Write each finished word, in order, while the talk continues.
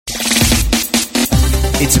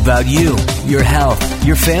It's about you, your health,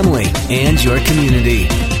 your family, and your community.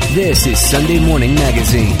 This is Sunday Morning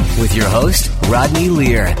Magazine with your host, Rodney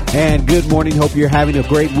Lear. And good morning. Hope you're having a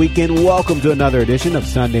great weekend. Welcome to another edition of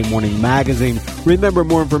Sunday Morning Magazine. Remember,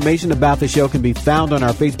 more information about the show can be found on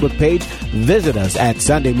our Facebook page. Visit us at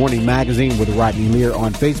Sunday Morning Magazine with Rodney Lear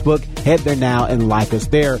on Facebook. Head there now and like us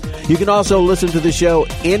there. You can also listen to the show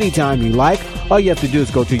anytime you like. All you have to do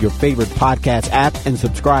is go to your favorite podcast app and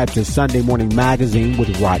subscribe to Sunday Morning Magazine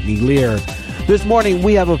with Rodney Lear. This morning,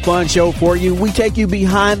 we have a fun show for you. We take you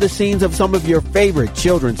behind the scenes of some of your favorite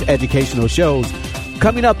children's educational shows.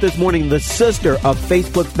 Coming up this morning, the sister of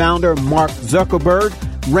Facebook founder Mark Zuckerberg,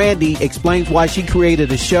 Randy, explains why she created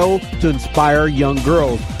a show to inspire young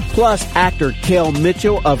girls. Plus, actor Kel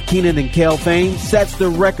Mitchell of Kenan and Kel fame sets the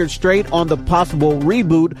record straight on the possible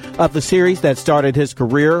reboot of the series that started his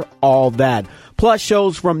career, All That. Plus,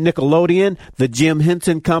 shows from Nickelodeon, the Jim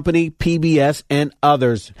Henson Company, PBS, and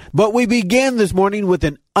others. But we begin this morning with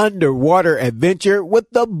an underwater adventure with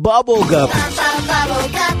the Bubble Guppies. Bubble,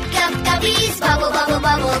 guppies, bubble, bubble,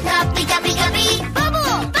 bubble, guppy, guppy, guppy,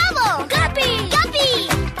 bubble, bubble, guppy, guppy,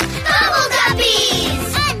 bubble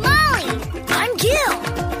guppies. I'm Molly. I'm Gil.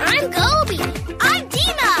 I'm Gobi. I'm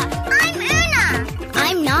Dina. I'm Una.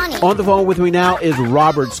 I'm Nani. On the phone with me now is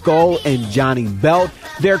Robert Scull and Jonny Belt.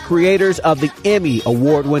 They're creators of the Emmy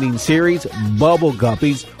Award-winning series, Bubble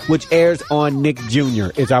Guppies, which airs on Nick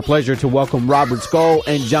Jr. It's our pleasure to welcome Robert Scull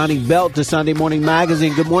and Jonny Belt to Sunday Morning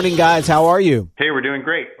Magazine. Good morning, guys. How are you? Hey, we're doing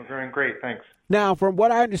great. We're doing great. Thanks. Now, from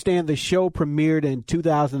what I understand, the show premiered in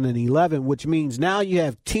 2011, which means now you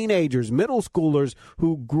have teenagers, middle schoolers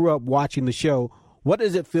who grew up watching the show. What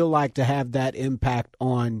does it feel like to have that impact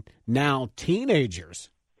on now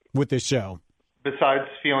teenagers with this show? Besides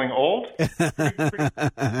feeling old, pretty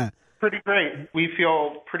great. We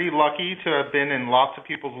feel pretty lucky to have been in lots of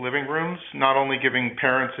people's living rooms, not only giving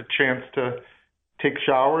parents a chance to take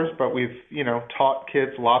showers, but we've, taught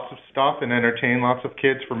kids lots of stuff and entertained lots of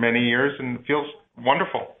kids for many years, and it feels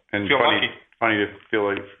wonderful. And feel funny to feel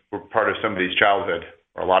like we're part of somebody's childhood,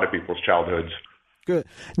 or a lot of people's childhoods. Good.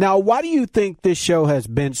 Now, why do you think this show has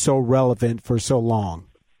been so relevant for so long?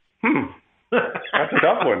 That's a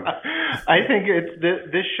tough one. I think it's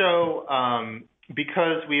this show,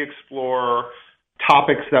 because we explore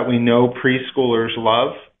topics that we know preschoolers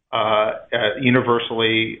love,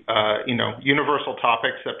 universally, universal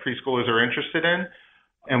topics that preschoolers are interested in,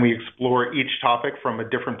 and we explore each topic from a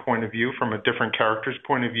different point of view, from a different character's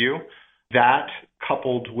point of view. That,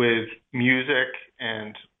 coupled with music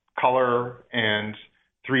and color and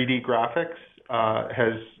 3D graphics,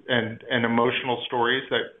 and emotional stories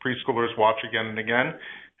that preschoolers watch again and again,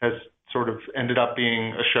 has sort of ended up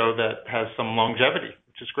being a show that has some longevity,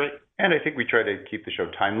 which is great. And I think we try to keep the show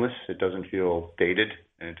timeless. It doesn't feel dated,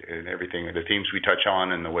 and everything, the themes we touch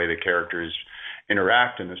on and the way the characters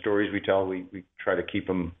interact and the stories we tell, we try to keep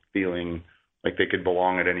them feeling like they could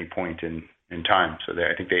belong at any point in time. So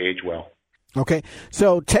I think they age well. Okay,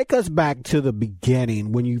 so take us back to the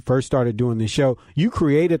beginning when you first started doing the show. You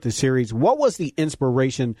created the series. What was the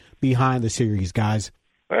inspiration behind the series, guys?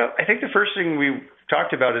 Well, I think the first thing we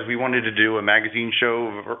talked about is we wanted to do a magazine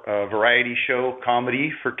show, a variety show,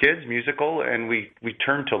 comedy for kids, musical, and we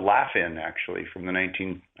turned to Laugh-In, actually, from the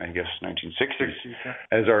 1960s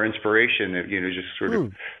as our inspiration. Just sort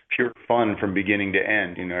of pure fun from beginning to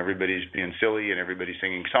end. Everybody's being silly and everybody's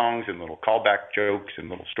singing songs and little callback jokes and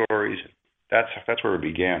little stories. That's where it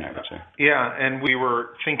began, I would say. Yeah, and we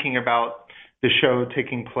were thinking about the show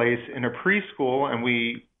taking place in a preschool, and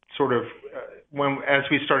we sort of, as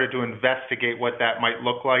we started to investigate what that might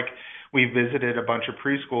look like, we visited a bunch of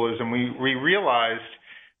preschoolers, and we realized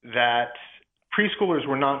that preschoolers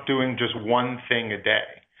were not doing just one thing a day.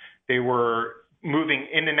 They were moving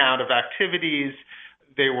in and out of activities.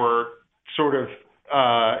 They were sort of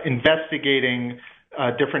investigating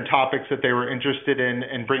different topics that they were interested in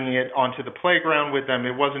and bringing it onto the playground with them.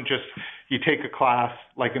 It wasn't just you take a class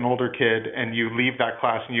like an older kid and you leave that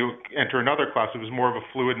class and you enter another class. It was more of a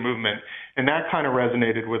fluid movement. And that kind of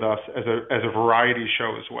resonated with us as a variety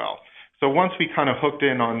show as well. So once we kind of hooked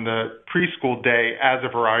in on the preschool day as a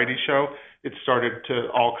variety show, it started to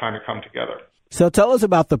all kind of come together. So tell us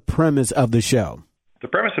about the premise of the show. The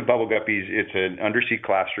premise of Bubble Guppies, it's an undersea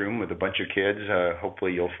classroom with a bunch of kids.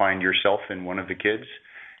 Hopefully you'll find yourself in one of the kids.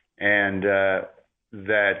 And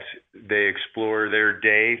that they explore their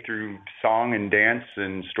day through song and dance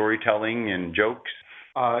and storytelling and jokes.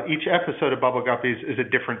 Each episode of Bubble Guppies is a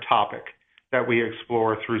different topic that we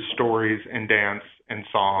explore through stories and dance and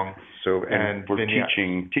song. And we're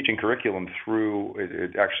teaching curriculum through,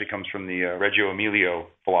 it actually comes from the Reggio Emilio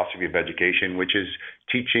philosophy of education, which is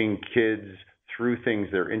teaching kids through things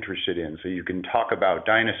they're interested in. So you can talk about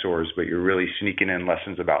dinosaurs, but you're really sneaking in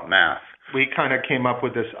lessons about math. We kind of came up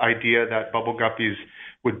with this idea that Bubble Guppies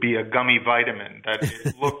would be a gummy vitamin, that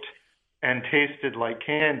it looked and tasted like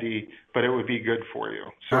candy, but it would be good for you.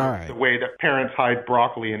 So the way that parents hide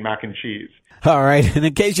broccoli in mac and cheese. All right. And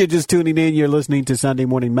in case you're just tuning in, you're listening to Sunday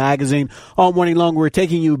Morning Magazine. All morning long, we're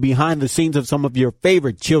taking you behind the scenes of some of your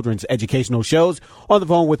favorite children's educational shows. On the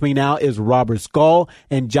phone with me now is Robert Scull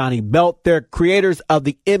and Jonny Belt. They're creators of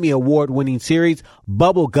the Emmy Award-winning series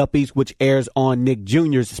Bubble Guppies, which airs on Nick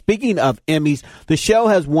Jr.'s. Speaking of Emmys, the show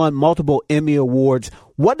has won multiple Emmy Awards.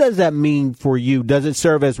 What does that mean for you? Does it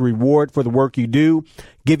serve as reward for the work you do,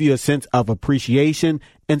 give you a sense of appreciation,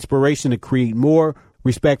 inspiration to create more,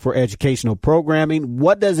 respect for educational programming?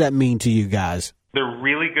 What does that mean to you guys? They're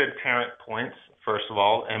really good parent points, first of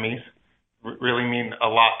all. Emmys really mean a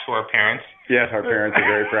lot to our parents. Yes, our parents are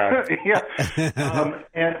very proud. Yeah.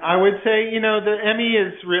 And I would say, the Emmy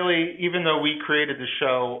is really, even though we created the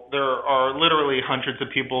show, there are literally hundreds of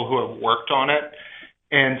people who have worked on it.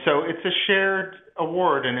 And so it's a shared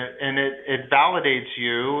award, and it validates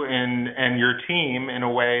you and your team in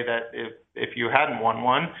a way that if you hadn't won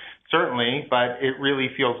one, certainly, but it really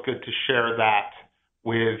feels good to share that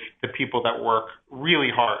with the people that work really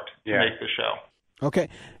hard to make the show. Okay.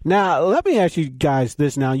 Now, let me ask you guys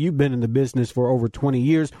this. Now, you've been in the business for over 20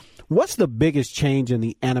 years. What's the biggest change in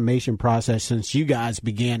the animation process since you guys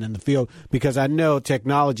began in the field? Because I know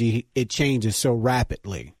technology, it changes so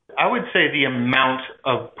rapidly. I would say the amount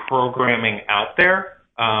of programming out there.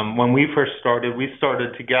 When we first started, we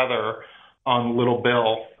started together on Little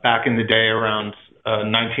Bill back in the day around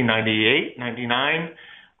 1998, 99.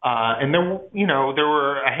 And there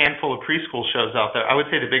were a handful of preschool shows out there. I would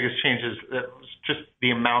say the biggest change is just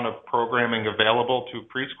the amount of programming available to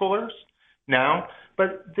preschoolers now.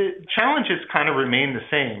 But the challenges kind of remain the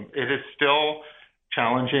same. It is still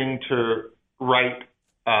challenging to write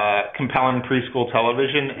compelling preschool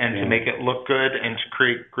television and to make it look good and to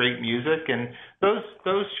create great music. And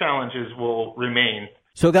those challenges will remain.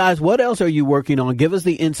 So, guys, what else are you working on? Give us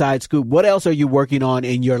the inside scoop. What else are you working on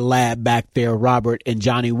in your lab back there, Robert and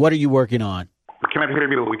Jonny? What are you working on? We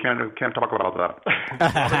can't talk about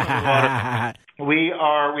that. We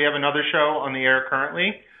have another show on the air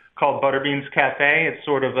currently called Butterbean's Cafe. It's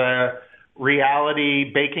sort of a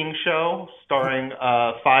reality baking show starring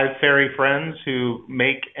 5 fairy friends who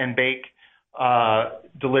make and bake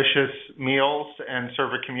delicious meals and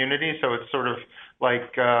serve a community. So it's sort of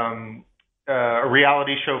like a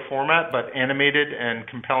reality show format, but animated and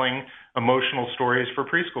compelling emotional stories for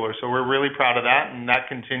preschoolers. So we're really proud of that, and that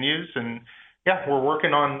continues. And we're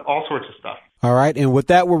working on all sorts of stuff. All right. And with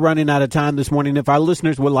that, we're running out of time this morning. If our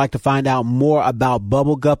listeners would like to find out more about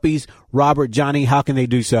Bubble Guppies, Robert, Jonny, how can they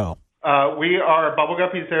do so? We are Bubble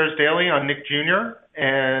Guppies airs daily on Nick Jr.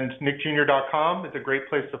 and nickjr.com. It's a great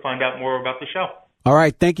place to find out more about the show. All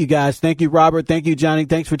right. Thank you, guys. Thank you, Robert. Thank you, Jonny.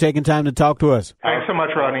 Thanks for taking time to talk to us. Thanks so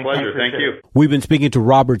much, Rodney. Pleasure. Thank you. We've been speaking to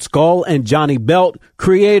Robert Scull and Jonny Belt,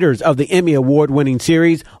 creators of the Emmy Award-winning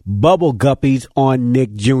series Bubble Guppies on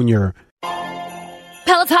Nick Jr.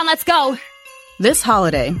 Peloton, let's go. This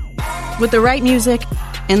holiday, with the right music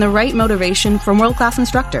and the right motivation from world-class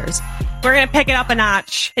instructors, we're going to pick it up a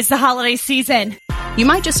notch. It's the holiday season. You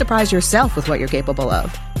might just surprise yourself with what you're capable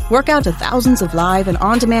of. Work out to thousands of live and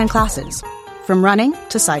on-demand classes, from running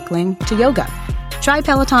to cycling to yoga. Try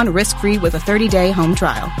Peloton risk-free with a 30-day home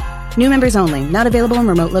trial. New members only, not available in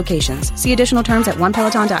remote locations. See additional terms at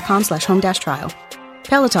onepeloton.com/home-trial.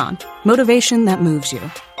 Peloton, motivation that moves you.